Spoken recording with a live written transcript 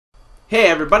Hey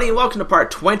everybody, and welcome to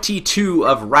part 22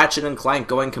 of Ratchet and Clank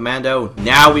Going Commando.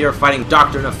 Now we are fighting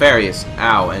Dr. Nefarious.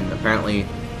 Ow, and apparently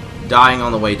dying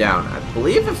on the way down. I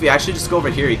believe if you actually just go over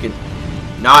here, you can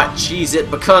not cheese it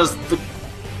because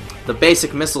the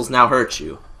basic missiles now hurt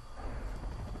you.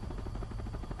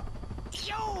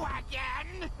 You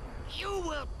again? You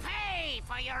will pay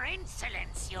for your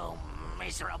insolence, you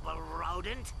miserable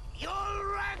rodent. You'll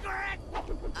regret.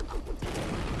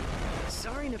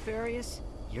 Sorry, Nefarious.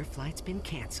 Your flight's been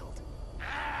cancelled.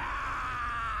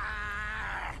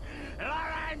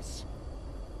 Lawrence!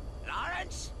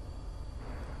 Lawrence!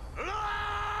 Lawrence!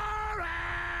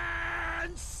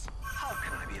 How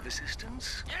can I be of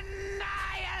assistance?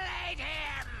 Annihilate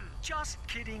him! Just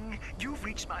kidding. You've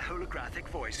reached my holographic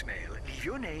voicemail. Leave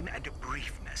your name and a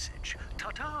brief message.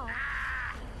 Ta-ta!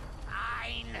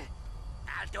 Fine.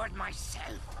 I'll do it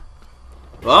myself.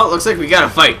 Well, it looks like we gotta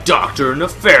fight Dr.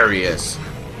 Nefarious.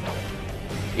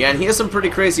 Yeah, and he has some pretty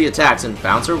crazy attacks. And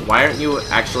Bouncer, why aren't you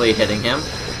actually hitting him?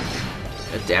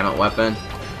 God damn it, weapon.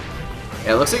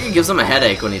 Yeah, it looks like it gives him a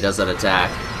headache when he does that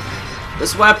attack.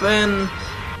 This weapon,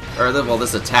 or well,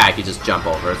 this attack, you just jump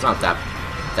over. It's not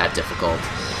that difficult.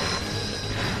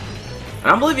 I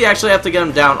don't believe you actually have to get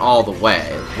him down all the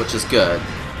way, which is good.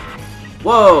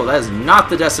 Whoa, that is not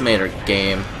the Decimator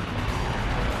game.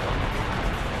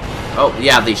 Oh,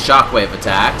 yeah, the shockwave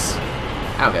attacks.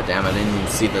 Oh, goddammit, I didn't even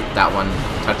see that one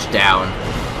touched down.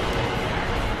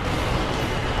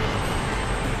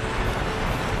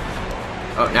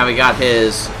 Oh, now we got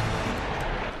his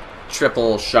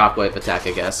triple shockwave attack,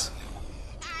 I guess.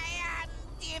 I am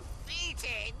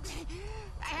defeated.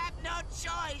 I have no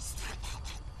choice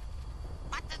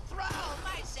but to throw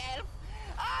myself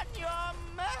on your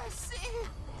mercy.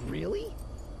 Really?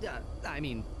 I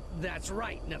mean, that's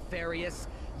right, Nefarious.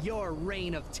 Your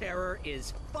reign of terror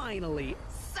is finally...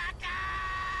 Sucker!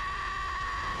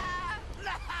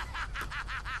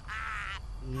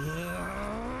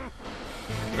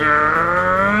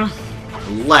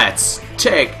 Let's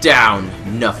take down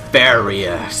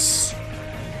Nefarious.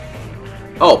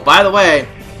 Oh, by the way,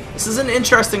 this is an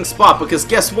interesting spot because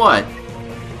guess what?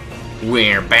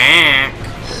 We're back.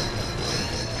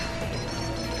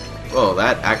 Oh,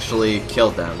 that actually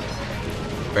killed them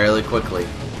fairly quickly.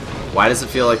 Why does it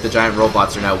feel like the giant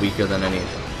robots are now weaker than any?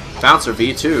 Bouncer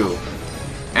V2.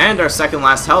 And our second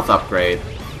last health upgrade.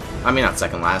 I mean, not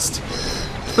second last.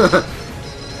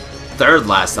 Third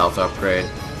last health upgrade.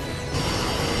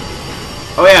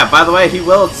 Oh yeah, by the way, he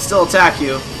will still attack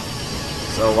you.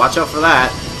 So watch out for that.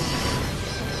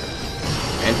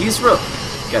 And he's real.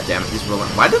 God damn it, he's rolling.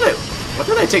 What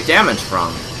did I take damage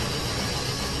from?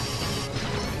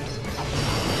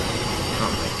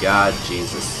 Oh my god,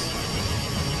 Jesus.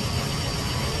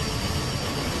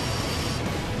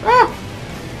 Ah.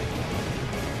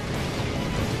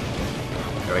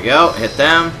 There we go, hit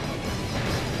them.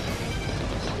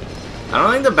 I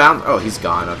don't think the bouncer... Oh, he's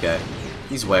gone, okay.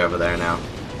 He's way over there now.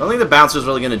 I don't think the bouncer's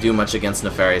really going to do much against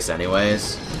Nefarious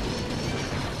anyways.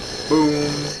 Boom.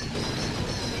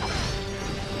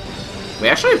 We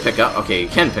actually pick up... Okay, you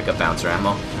can pick up bouncer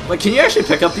ammo. Like, can you actually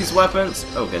pick up these weapons?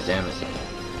 Oh, god damn it.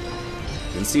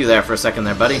 Didn't see you there for a second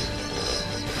there, buddy.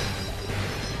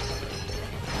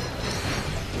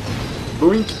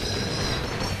 Boink.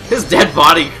 His dead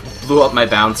body blew up my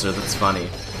bouncer. That's funny.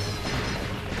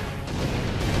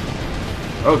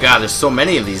 Oh god, there's so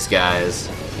many of these guys.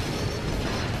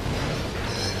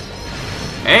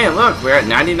 Hey, look, we're at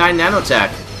 99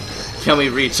 nanotech. Can we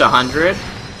reach 100?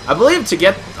 I believe to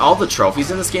get all the trophies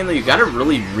in this game, though, you gotta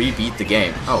really re-beat the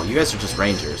game. Oh, you guys are just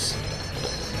rangers.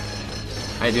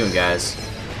 How you doing, guys?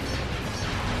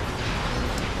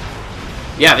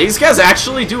 Yeah, these guys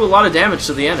actually do a lot of damage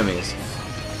to the enemies.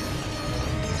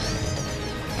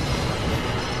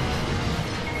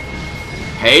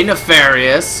 Hey,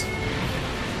 Nefarious.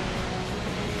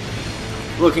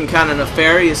 Looking kind of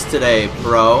nefarious today,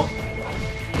 bro.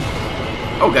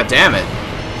 Oh, god damn it.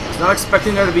 I was not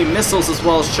expecting there to be missiles as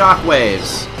well as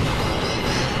shockwaves.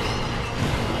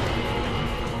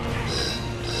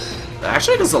 That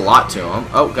actually does a lot to him.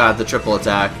 Oh god, the triple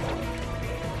attack.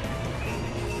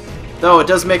 Though it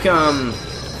does make him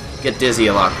get dizzy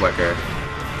a lot quicker.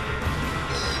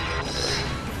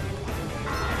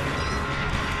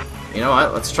 You know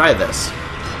what? Let's try this.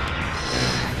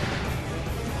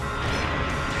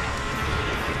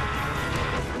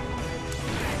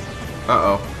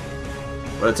 Uh-oh.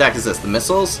 What attack is this? The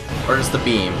missiles? Or just the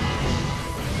beam?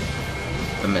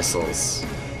 The missiles.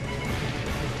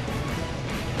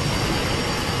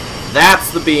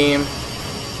 That's the beam.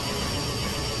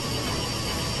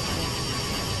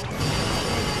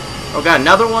 Oh god,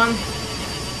 another one?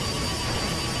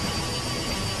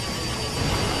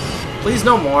 Please,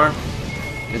 no more.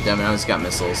 God damn it, now he's got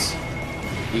missiles.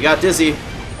 You got dizzy.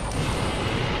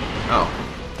 Oh.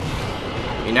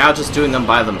 You're now just doing them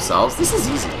by themselves? This is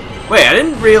easy. Wait, I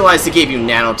didn't realize they gave you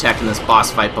nanotech in this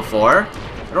boss fight before.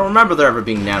 I don't remember there ever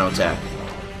being nanotech.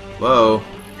 Whoa.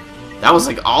 That was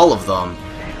like all of them.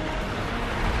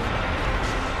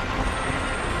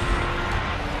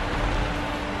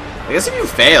 I guess if you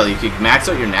fail, you could max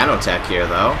out your nanotech here,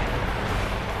 though.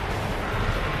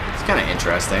 It's kind of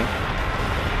interesting.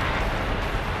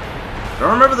 I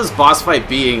don't remember this boss fight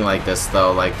being like this,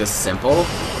 though, like this simple.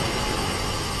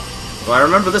 Well, I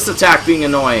remember this attack being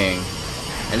annoying.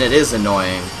 And it is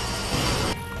annoying.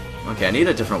 Okay, I need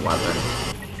a different weapon.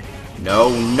 No,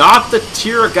 not the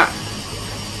tier guy.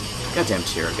 Goddamn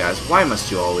tier guys, why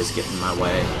must you always get in my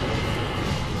way?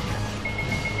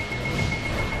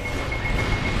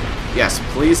 Yes,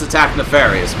 please attack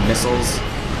Nefarious. Missiles.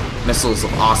 Missiles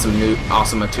of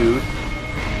awesomeitude.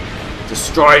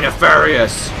 Destroy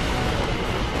Nefarious!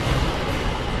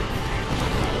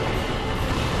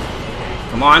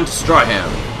 Come on, destroy him.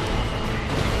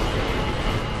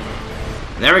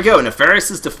 And there we go, Nefarious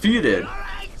is defeated.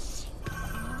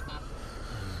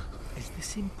 Is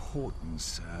this important,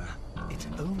 sir? It's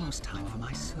almost time for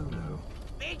my solo.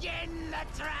 Begin the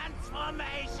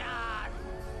transformation!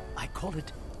 I call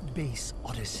it Base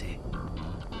Odyssey.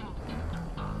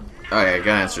 Okay, I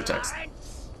gotta answer text.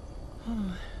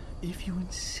 If you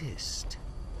insist.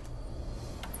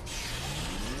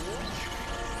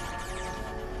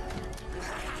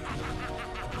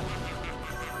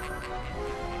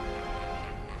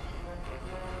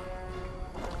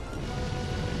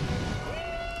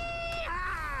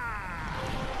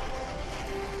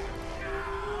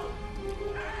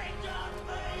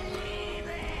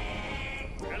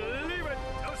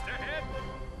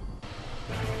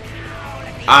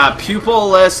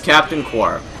 Pupil-less Captain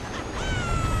Quark.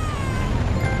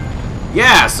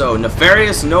 Yeah, so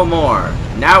Nefarious no more.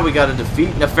 Now we gotta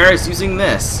defeat Nefarious using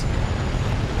this.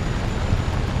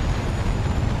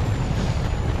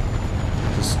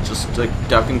 Just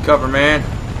duck and cover, man.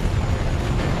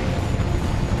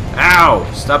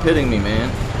 Ow! Stop hitting me,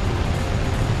 man.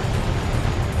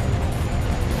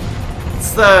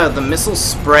 It's the missile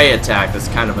spray attack that's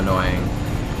kind of annoying.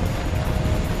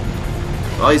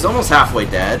 Well, he's almost halfway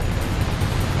dead.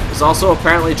 There's also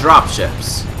apparently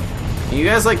dropships. Can you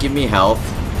guys, like, give me health?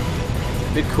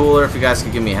 It'd be cooler if you guys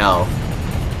could give me health.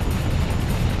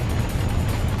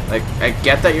 Like, I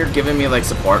get that you're giving me, like,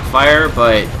 support fire,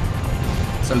 but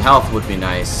some health would be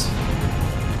nice.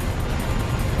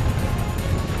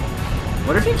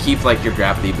 What if you keep, like, your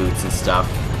gravity boots and stuff?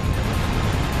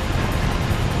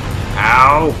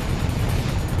 Ow!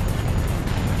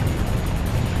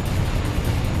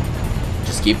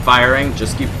 Just keep firing,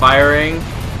 just keep firing.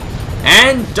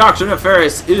 And Dr.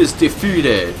 Nefarious is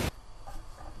defeated.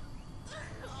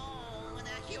 Oh, the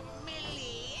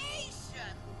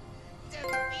humiliation!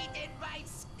 Defeated by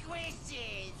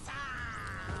squishes!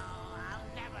 Oh, I'll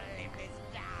never live this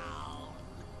down!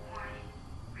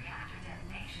 Reactor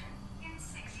detonation in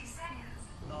 60 seconds.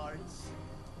 Lawrence,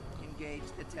 engage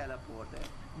the teleporter.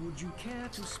 Would you care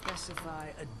to specify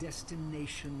a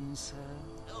destination, sir?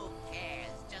 Who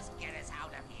cares? Just get us out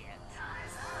of here.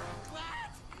 What?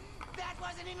 That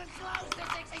wasn't even close to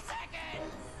 60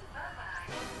 seconds!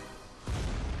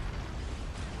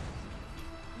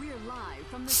 We're live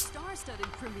from the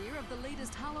star-studded premiere of the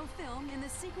latest Holo film in the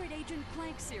Secret Agent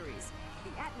Clank series.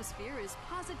 The atmosphere is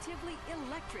positively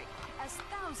electric as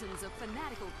thousands of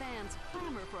fanatical fans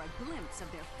clamor for a glimpse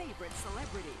of their favorite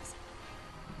celebrities.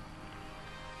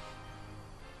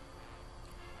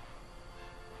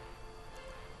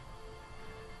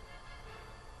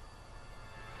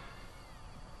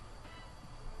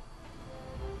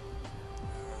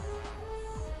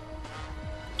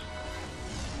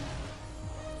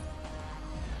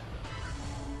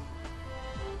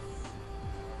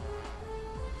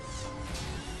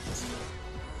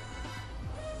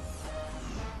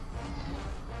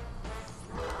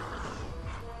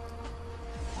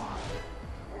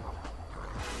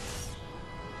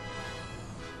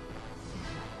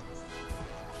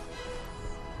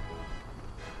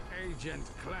 Agent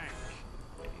Clank.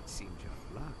 It seems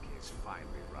your luck has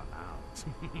finally run out.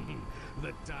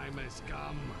 The time has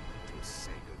come to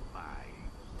say goodbye.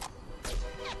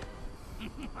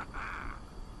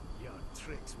 Your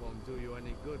tricks won't do you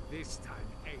any good this time,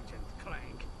 Agent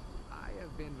Clank. I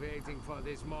have been waiting for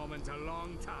this moment a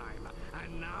long time,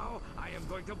 and now I am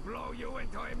going to blow you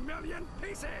into a million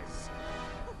pieces!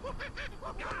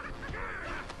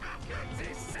 Get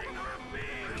this thing off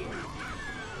me!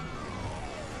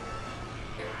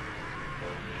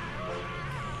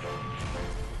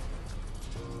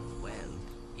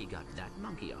 got that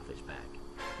monkey off his back.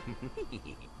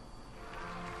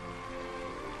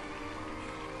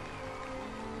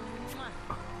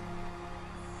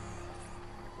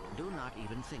 Do not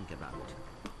even think about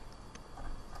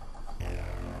it.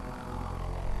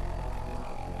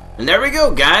 And there we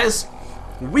go, guys!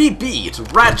 We beat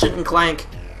Ratchet and Clank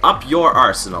Up Your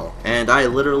Arsenal. And I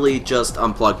literally just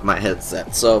unplugged my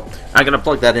headset, so I'm gonna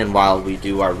plug that in while we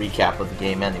do our recap of the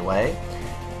game anyway.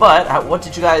 But, what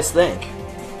did you guys think?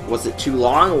 Was it too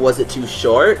long? Was it too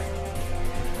short?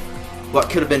 What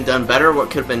could have been done better? What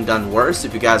could have been done worse?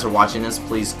 If you guys are watching this,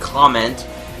 please comment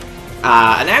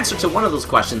an answer to one of those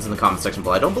questions in the comment section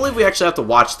below. I don't believe we actually have to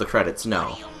watch the credits, no.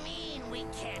 What do you mean we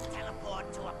can't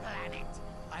teleport to a planet?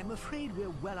 I'm afraid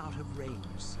we're well out of range,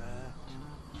 sir.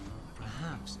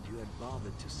 Perhaps if you had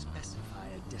bothered to specify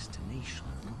a destination.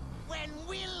 When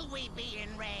will we be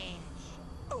in range?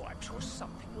 Oh, I'm sure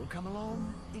something will come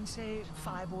along in, say,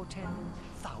 5 or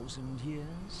 10,000 years.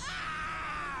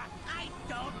 Ah! I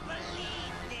don't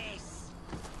believe this!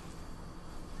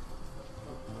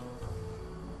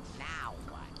 Now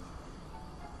what?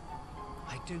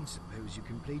 I don't suppose you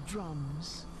can play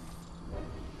drums.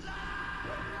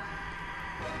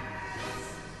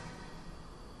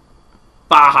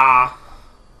 Baha!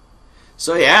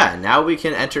 So yeah, now we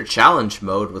can enter challenge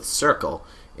mode with Circle.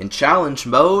 In challenge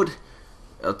mode,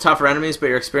 tougher enemies, but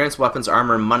your experience, weapons,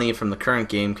 armor, and money from the current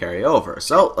game carry over.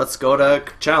 So let's go to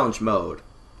challenge mode.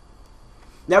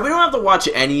 Now we don't have to watch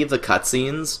any of the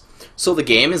cutscenes, so the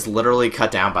game is literally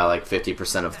cut down by like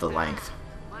 50% of the length.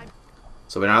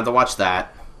 So we don't have to watch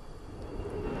that.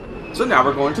 So now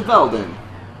we're going to Velden.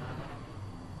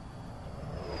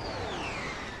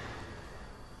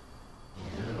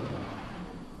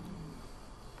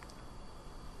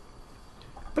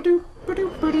 Ba-doo, ba-doo,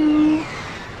 ba-doo.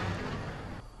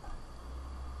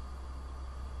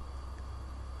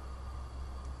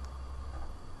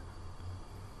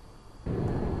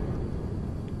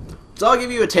 So I'll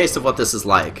give you a taste of what this is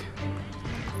like.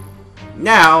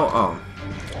 Now,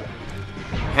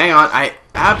 hang on, I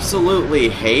absolutely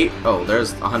hate,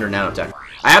 there's 100 nanotech.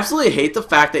 I absolutely hate the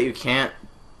fact that you can't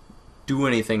do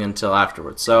anything until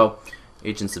afterwards. So,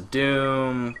 Agents of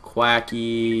Doom,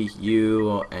 Quacky,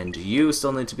 you, and you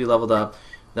still need to be leveled up.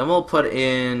 Then we'll put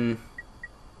in,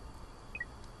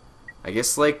 I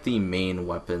guess, like the main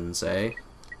weapons, eh?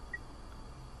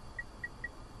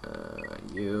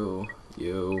 You.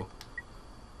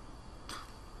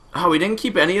 Oh, we didn't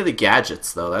keep any of the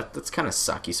gadgets, though. That's kind of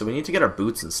sucky. So we need to get our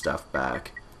boots and stuff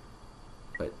back.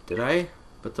 But did I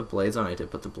put the blades on? I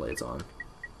did put the blades on.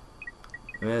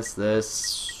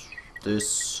 This.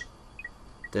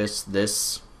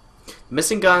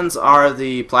 Missing guns are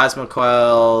the plasma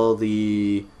coil,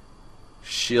 the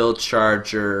shield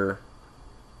charger,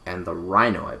 and the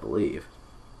rhino, I believe.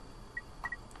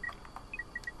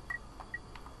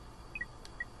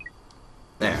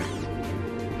 There.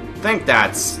 I think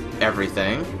that's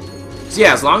everything. So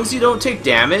yeah, as long as you don't take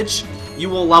damage, you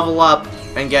will level up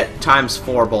and get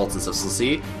 ×4 bolts and stuff. So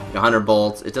see, 100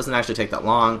 bolts. It doesn't actually take that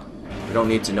long. We don't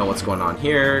need to know what's going on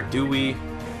here, do we?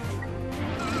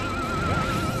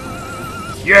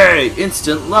 Yay!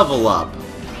 Instant level up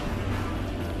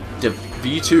to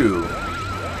V2.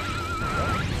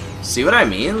 See what I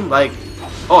mean? Like,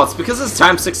 oh, it's because it's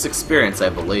 ×6 experience,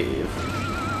 I believe.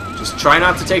 Just try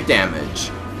not to take damage.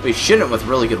 But you shouldn't with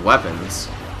really good weapons.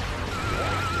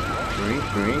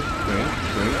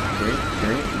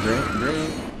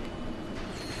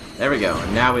 There we go.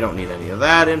 And now we don't need any of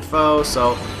that info,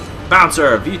 so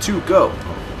Bouncer, V2, go!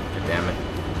 Oh, God damn it.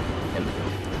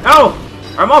 No!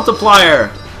 Our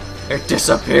multiplier! It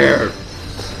disappeared!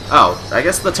 Oh, I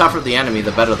guess the tougher the enemy,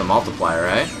 the better the multiplier,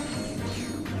 right?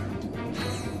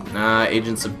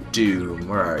 Agents of Doom,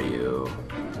 where are you?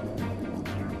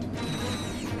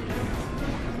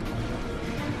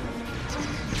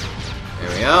 There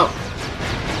we go.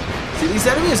 See, these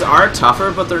enemies are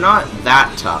tougher, but they're not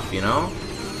that tough, you know?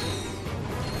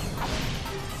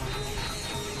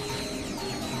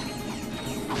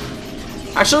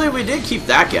 Actually, we did keep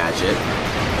that gadget.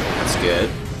 That's good.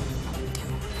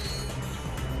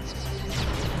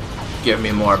 Give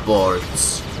me more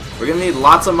boards. We're gonna need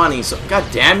lots of money, so... God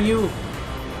damn you!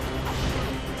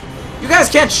 You guys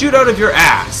can't shoot out of your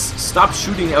ass! Stop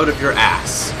shooting out of your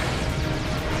ass.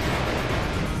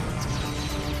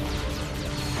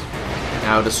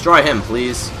 Now destroy him,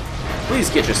 please. Please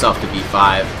get yourself to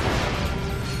B5.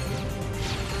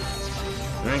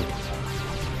 Alright.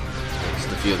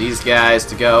 Just a few of these guys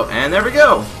to go, and there we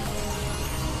go!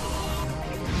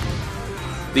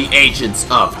 The Agents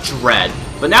of Dread.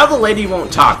 But now the lady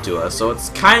won't talk to us, so it's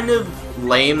kind of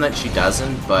lame that she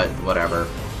doesn't, but whatever.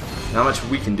 Not much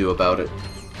we can do about it.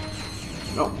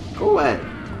 Oh, go away.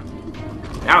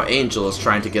 Now Angel is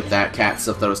trying to get that cat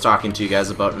stuff that I was talking to you guys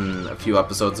about in a few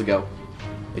episodes ago.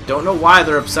 I don't know why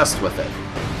they're obsessed with it.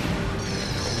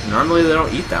 Normally they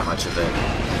don't eat that much of it.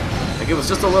 Like it was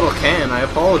just a little can. I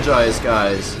apologize,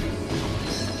 guys.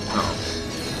 Oh.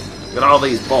 Look at all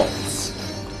these bolts.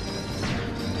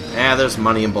 Yeah, there's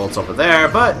money and bolts over there,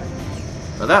 but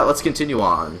for that, let's continue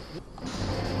on.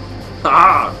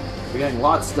 Ah! We're getting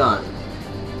lots done.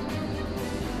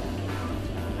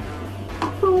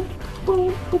 Boom,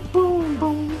 boom, boom, boom,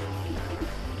 boom.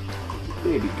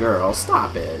 Baby girl,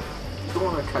 stop it. I don't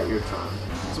want to cut your tongue.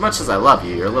 As much as I love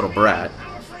you, you're a little brat.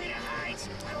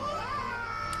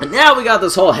 And now we got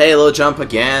this whole Halo jump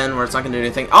again, where it's not going to do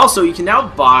anything. Also, you can now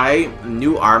buy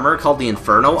new armor called the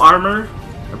Inferno armor.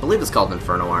 I believe it's called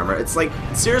Inferno armor. It's like,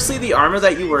 seriously, the armor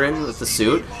that you were in with the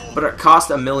suit, but it cost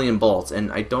 1,000,000 bolts,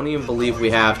 and I don't even believe we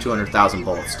have 200,000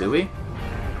 bolts, do we?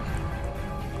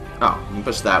 Oh, you can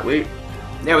push that.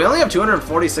 Yeah, we only have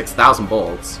 246,000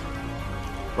 bolts.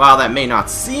 While that may not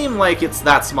seem like it's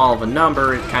that small of a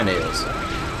number, it kind of is.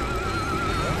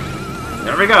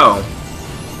 There we go.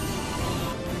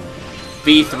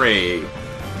 V3.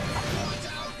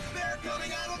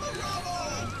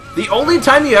 The only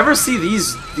time you ever see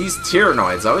these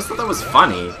Tyrannoids, I always thought that was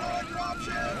funny.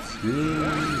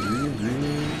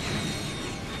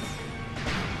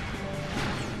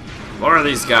 More of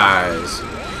these guys.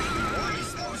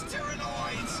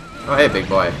 Oh, hey, big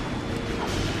boy.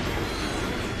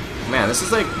 Man, this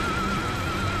is like...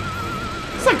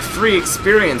 It's like free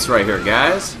experience right here,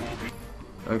 guys.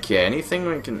 Okay, anything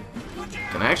we can...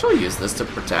 Can I actually use this to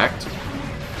protect?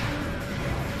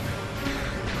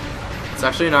 It's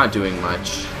actually not doing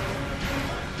much.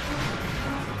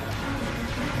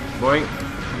 Boink.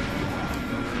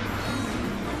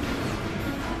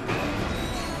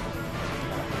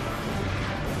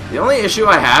 The only issue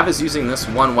I have is using this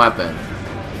one weapon.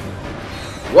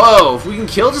 Whoa, if we can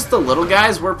kill just the little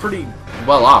guys, we're pretty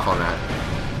well off on that.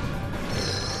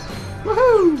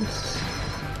 Woohoo!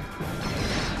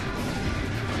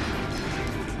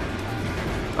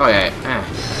 Oh yeah,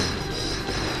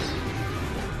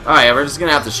 Oh yeah, we're just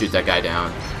gonna have to shoot that guy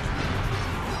down.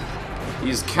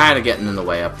 He's kind of getting in the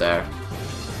way up there.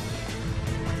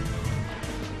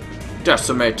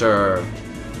 Decimator!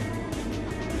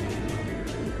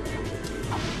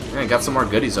 Yeah, got some more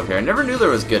goodies over here. I never knew there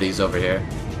was goodies over here.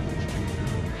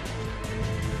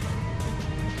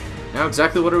 Now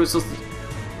exactly what are we supposed to...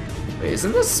 Wait,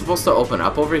 isn't this supposed to open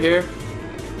up over here?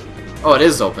 Oh, it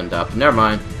is opened up. Never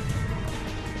mind.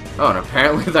 Oh, and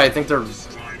apparently I think they're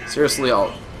seriously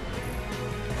all...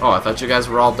 Oh, I thought you guys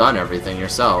were all done everything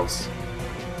yourselves.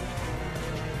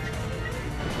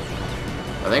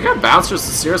 I think our Bouncer's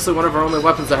is seriously one of our only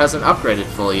weapons that hasn't upgraded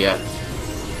fully yet.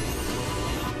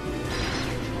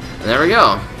 And there we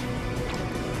go.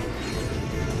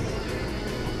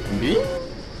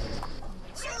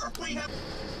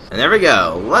 And there we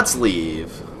go. Let's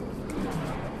leave.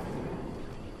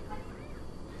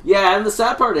 Yeah, and the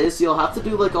sad part is you'll have to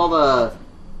do like all the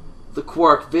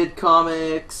Quark vid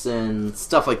comics and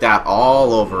stuff like that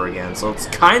all over again. So it's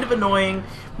kind of annoying,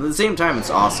 but at the same time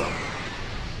it's awesome.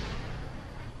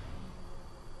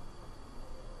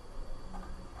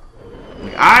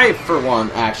 Like, I, for one,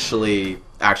 actually...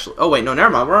 Oh wait, no, never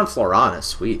mind. We're on Florana.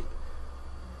 Sweet.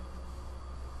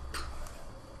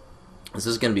 This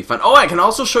is gonna be fun. Oh, I can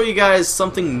also show you guys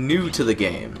something new to the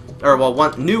game. Or,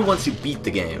 well, new once you beat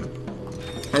the game.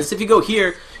 As if you go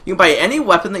here, you can buy any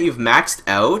weapon that you've maxed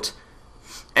out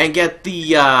and get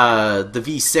the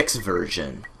V6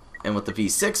 version. And with the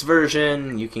V6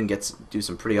 version, you can do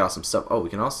some pretty awesome stuff. Oh, we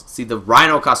can also see the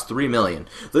Rhino costs 3 million.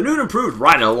 The new and improved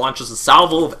Rhino launches a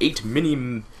salvo of 8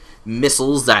 mini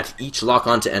missiles that each lock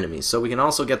onto enemies. So we can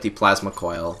also get the plasma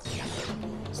coil.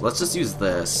 So let's just use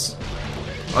this.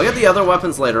 I'll get the other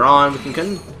weapons later on. We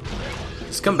can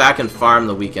just come back and farm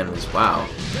the weekend. Wow.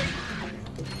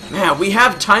 Man, we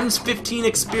have times 15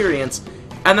 experience,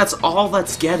 and that's all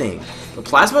that's getting. The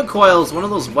plasma coil is one of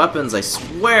those weapons, I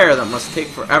swear, that must take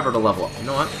forever to level up. You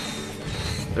know what?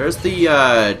 There's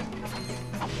the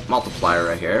multiplier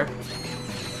right here.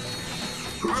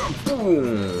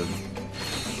 Boom.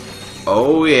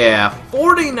 Oh yeah,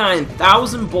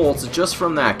 49,000 bolts just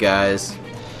from that, guys.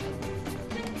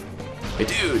 Hey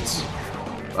dudes.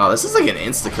 Wow, this is like an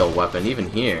insta-kill weapon even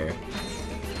here.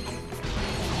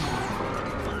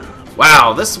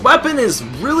 Wow, this weapon is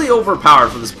really overpowered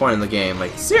for this point in the game.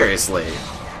 Like, seriously.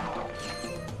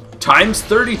 Times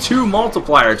 32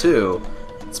 multiplier, too.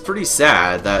 It's pretty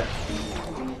sad that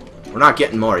we're not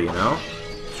getting more, you know?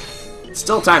 It's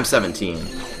still times 17.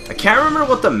 I can't remember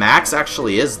what the max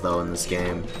actually is, though, in this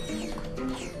game.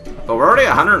 But we're already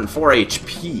at 104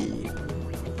 HP.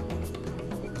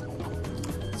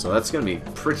 So that's going to be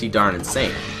pretty darn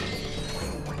insane.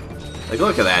 Like,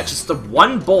 look at that. Just the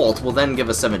one bolt will then give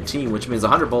us 17, which means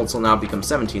 100 bolts will now become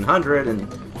 1700.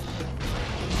 And could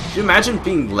you imagine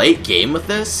being late game with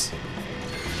this?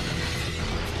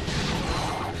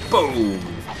 Boom!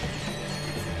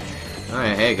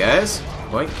 Alright, hey guys.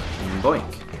 Boink and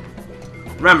boink.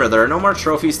 Remember, there are no more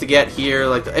trophies to get here.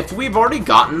 Like, if we've already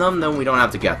gotten them, then we don't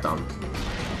have to get them.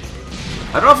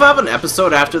 I don't know if I have an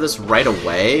episode after this right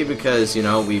away, because, you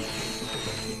know, we've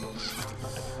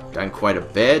done quite a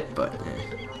bit, but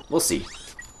we'll see.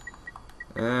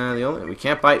 We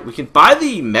can buy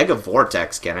the Mega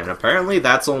Vortex cannon. Apparently,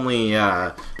 that's only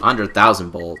 100,000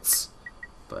 bolts,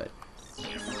 but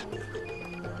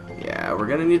yeah, we're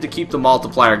gonna need to keep the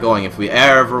multiplier going if we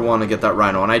ever want to get that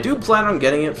Rhino, and I do plan on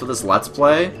getting it for this Let's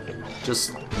Play. Just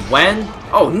when?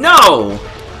 Oh no!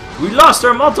 We lost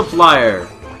our multiplier.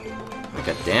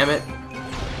 God damn it.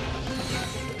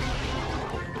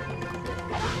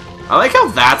 I like how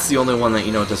that's the only one that,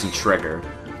 you know, doesn't trigger.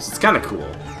 So it's kind of cool.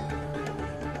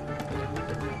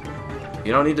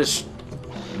 You don't need to,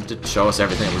 show us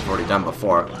everything we've already done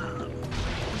before.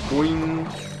 Boing.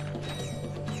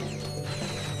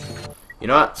 You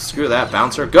know what? Screw that,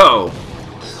 bouncer. Go!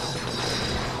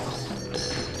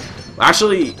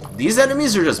 Actually, these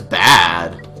enemies are just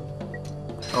bad.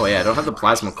 Oh yeah, I don't have the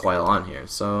plasma coil on here,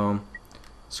 so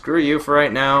screw you for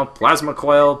right now. Plasma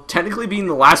coil, technically being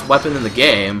the last weapon in the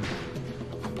game.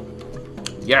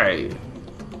 Yay.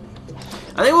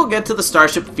 I think we'll get to the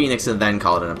Starship Phoenix and then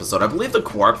call it an episode. I believe the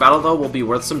Quark battle, though, will be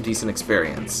worth some decent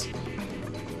experience.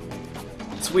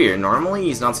 It's weird. Normally,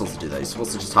 he's not supposed to do that. He's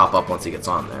supposed to just hop up once he gets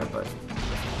on there, but...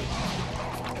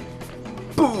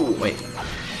 Boo! Wait.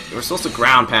 You were supposed to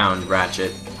ground pound,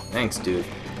 Ratchet. Thanks, dude.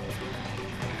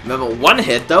 Remember, one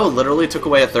hit, though, literally took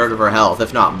away 1/3 of her health,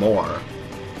 if not more.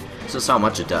 That's just how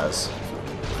much it does.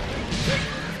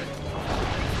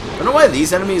 I don't know why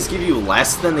these enemies give you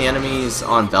less than the enemies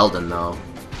on Velden, though.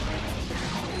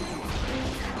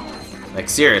 Like,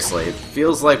 seriously, it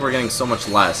feels like we're getting so much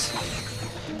less.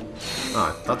 Oh,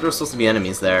 I thought there were supposed to be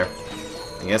enemies there.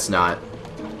 I guess not.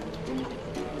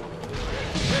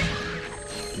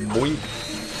 Boink.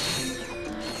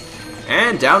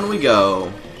 And down we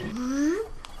go.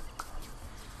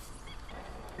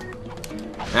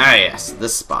 Ah yes,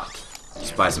 this spot.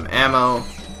 Just buy some ammo.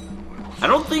 I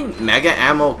don't think Mega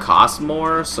Ammo costs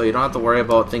more, so you don't have to worry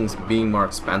about things being more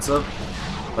expensive.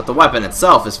 But the weapon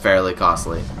itself is fairly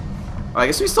costly. Oh, I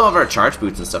guess we still have our charge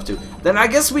boots and stuff too. Then I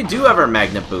guess we do have our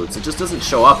magnet boots. It just doesn't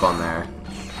show up on there.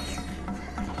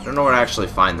 I don't know where to actually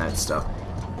find that stuff.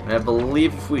 And I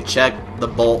believe if we check, the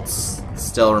bolts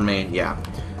still remain. Yeah.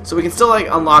 So we can still like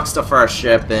unlock stuff for our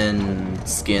ship and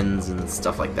skins and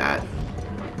stuff like that.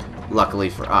 Luckily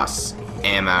for us.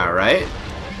 Am I right?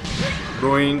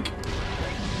 Boink.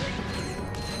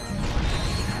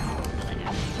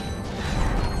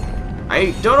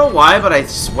 I don't know why, but I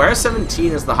swear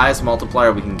 17 is the highest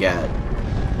multiplier we can get.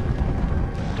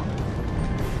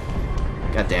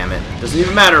 God damn it. Doesn't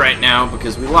even matter right now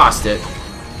because we lost it.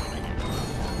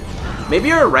 Maybe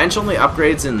our wrench only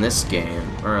upgrades in this game.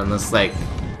 Or in this, like...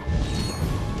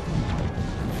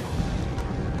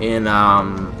 in,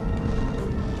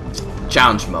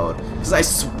 challenge mode. Because I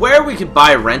swear we could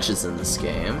buy wrenches in this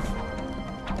game.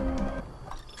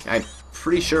 I'm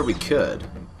pretty sure we could.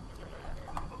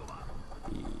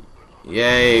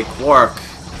 Yay, Quark.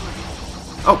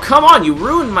 Oh, come on, you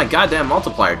ruined my goddamn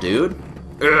multiplier, dude.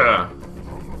 Ugh.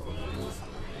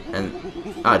 And,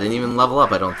 oh, it didn't even level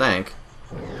up, I don't think.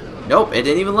 Nope, it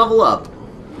didn't even level up.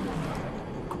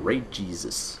 Great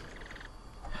Jesus.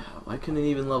 Why couldn't it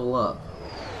even level up?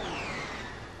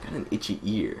 Got an itchy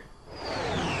ear.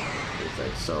 It's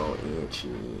like so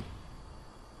itchy.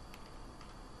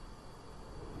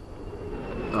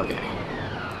 Okay.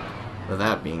 With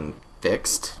that being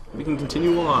fixed, we can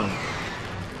continue on.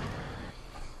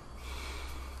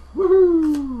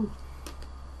 Woohoo!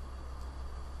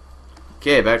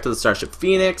 Okay, back to the Starship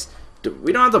Phoenix.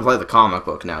 We don't have to play the comic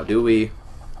book now, do we?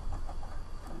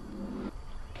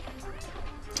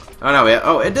 Oh no,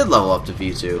 oh, it did level up to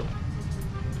V2.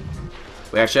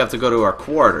 We actually have to go to our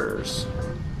quarters.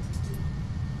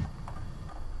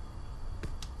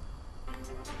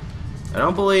 I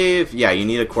don't believe... yeah, you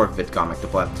need a Quark Vid comic to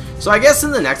play. So I guess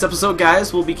in the next episode,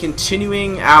 guys, we'll be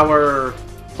continuing our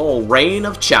whole reign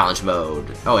of challenge mode.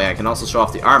 Oh yeah, I can also show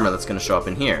off the armor that's going to show up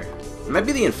in here. It might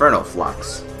be the Inferno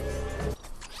Flux.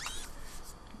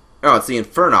 Oh, it's the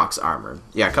Infernox armor.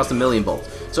 Yeah, custom million bolt.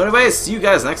 So anyways, see you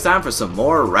guys next time for some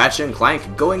more Ratchet and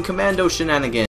Clank going commando shenanigans.